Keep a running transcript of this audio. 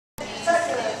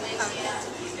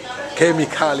Kemi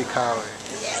Kalikawe.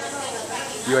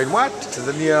 You are in what?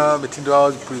 Tanzania Mitindo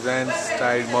House presents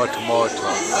Style Moto Moto.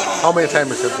 How many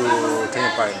times have you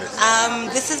taken part in this?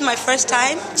 This is my first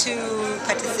time to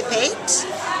participate.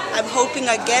 I'm hoping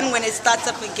again when it starts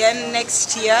up again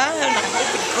next year, and I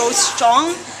hope it grows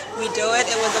strong. We do it.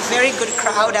 It was a very good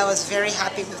crowd. I was very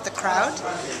happy with the crowd.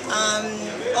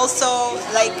 Also,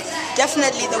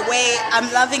 definitely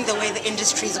I'm loving the way the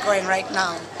industry is going right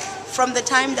now. From the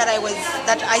time that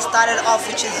I started off,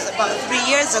 which is about 3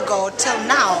 years ago, till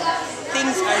now,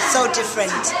 things are so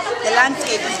different. The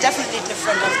landscape is definitely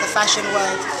different of the fashion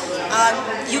world.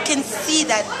 You can see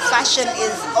that fashion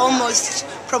is almost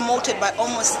promoted by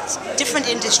almost different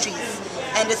industries,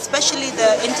 and especially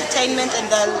the entertainment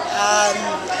and the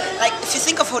if you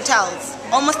think of hotels,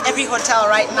 almost every hotel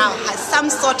right now has some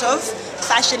sort of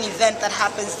fashion event that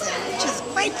happens there, which is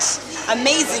quite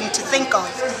amazing to think of,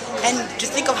 and to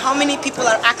think of how many people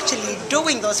are actually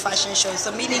doing those fashion shows. So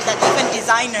meaning that even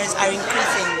designers are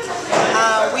increasing.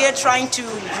 We are trying to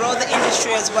grow the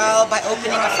industry as well by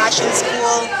opening a fashion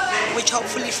school, which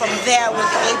hopefully from there we'll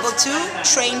be able to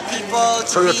train people.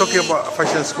 So you're talking about a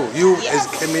fashion school. You as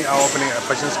Kemi are opening a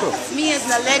fashion school. Me as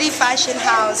Naledi Fashion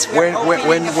House. When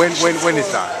is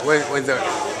that? When's that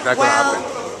going to happen?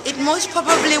 It most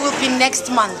probably will be next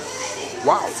month.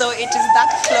 Wow. So it is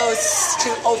that close to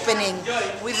opening.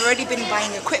 We've already been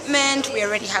buying equipment, we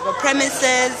already have a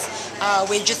premises,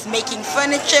 we're just making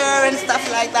furniture and stuff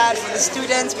like that for the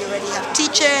students. We already have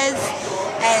teachers,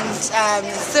 and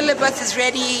the syllabus is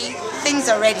ready, things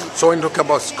are ready. So when you talk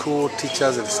about school,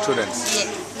 teachers and students,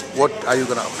 yes. What are you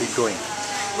going to be doing?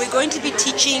 We're going to be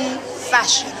teaching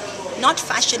fashion, not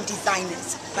fashion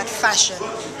designers, but fashion.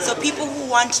 So people who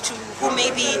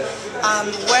maybe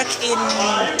work in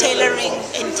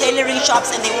tailoring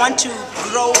shops and they want to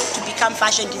grow to become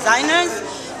fashion designers,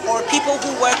 or people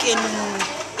who work in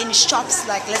shops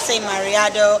like, let's say,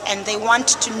 Mariado, and they want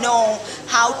to know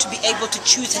how to be able to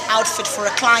choose an outfit for a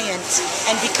client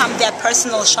and become their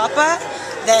personal shopper.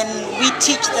 Then we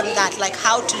teach them that, like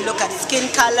how to look at skin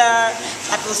color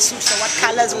that will suit, so what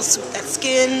colors will suit that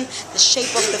skin, the shape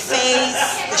of the face,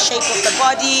 the shape of the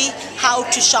body, how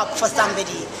to shop for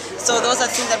somebody. So those are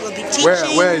things that we'll be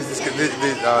teaching. Where is this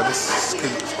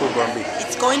school going to be?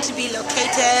 It's going to be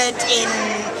located in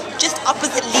just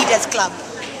opposite Leaders Club.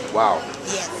 Wow.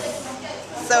 Yes.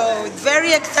 So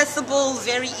very accessible,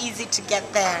 very easy to get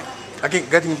there. Okay,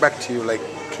 getting back to you, like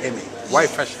Kemi, why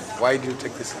fashion? Why do you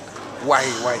take this? Why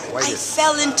this? I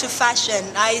fell into fashion.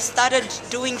 I started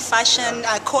doing fashion,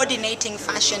 coordinating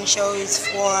fashion shows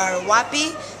for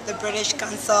WAPI, the British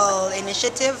Council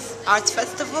Initiative Arts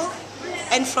Festival.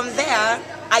 And from there,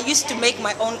 I used to make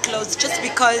my own clothes just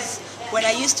because when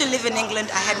I used to live in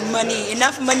England, I had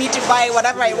enough money to buy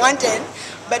whatever I wanted.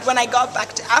 But when I got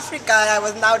back to Africa, I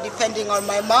was now depending on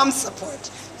my mom's support.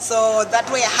 So that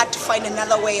way I had to find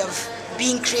another way of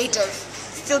being creative,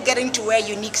 still getting to wear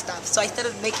unique stuff. So I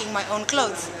started making my own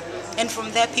clothes. And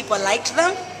from there, people liked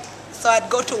them. So I'd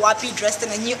go to WAPI dressed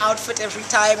in a new outfit every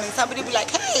time, and somebody would be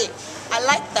like, hey, I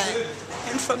like that.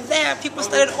 And from there, people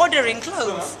started ordering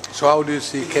clothes. So how do you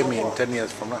see Kemi in 10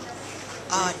 years from now?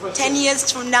 10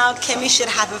 years from now, Kemi should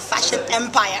have a fashion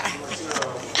empire.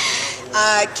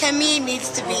 Kemi needs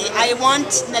to be, I want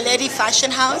Naledi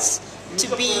Fashion House to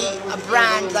be a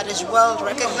brand that is well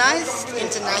recognized,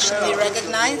 internationally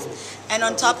recognized. And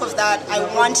on top of that, I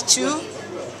want to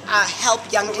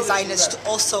help young designers to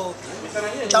also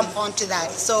jump onto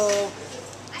that. So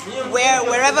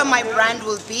wherever my brand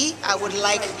will be, I would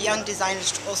like young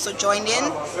designers to also join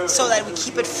in, so that we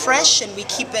keep it fresh and we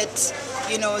keep it,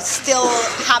 still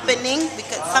happening,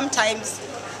 because sometimes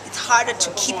it's harder to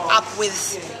keep up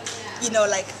with,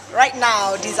 right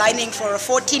now, designing for a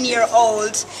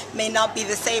 14-year-old may not be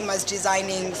the same as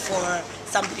designing for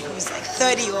somebody who's like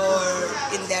 30 or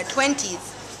in their 20s.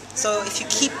 So if you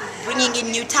keep bringing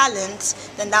in new talent,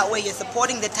 then that way you're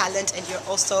supporting the talent and you're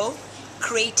also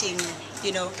creating,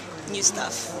 new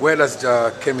stuff. Where does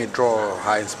Kemi draw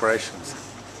her inspirations?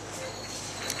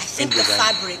 I think the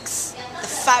fabrics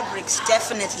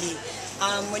definitely.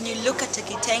 When you look at a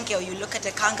kitenge or you look at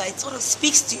a kanga, it sort of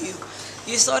speaks to you.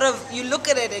 You look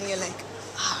at it and you're like,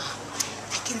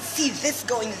 I can see this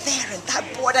going there and that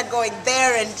border going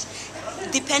there, and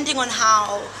depending on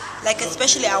how,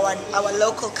 especially our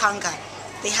local kanga,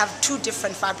 they have 2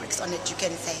 different fabrics on it, you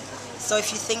can say. So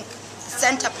if you think the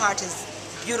center part is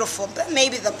beautiful, but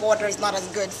maybe the border is not as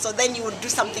good, so then you would do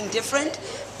something different,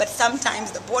 but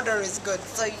sometimes the border is good.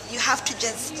 So you have to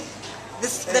just,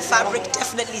 the fabric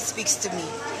definitely speaks to me.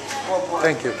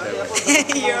 Thank you,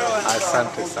 Kemi. You're welcome.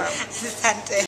 Asante sana. Asante.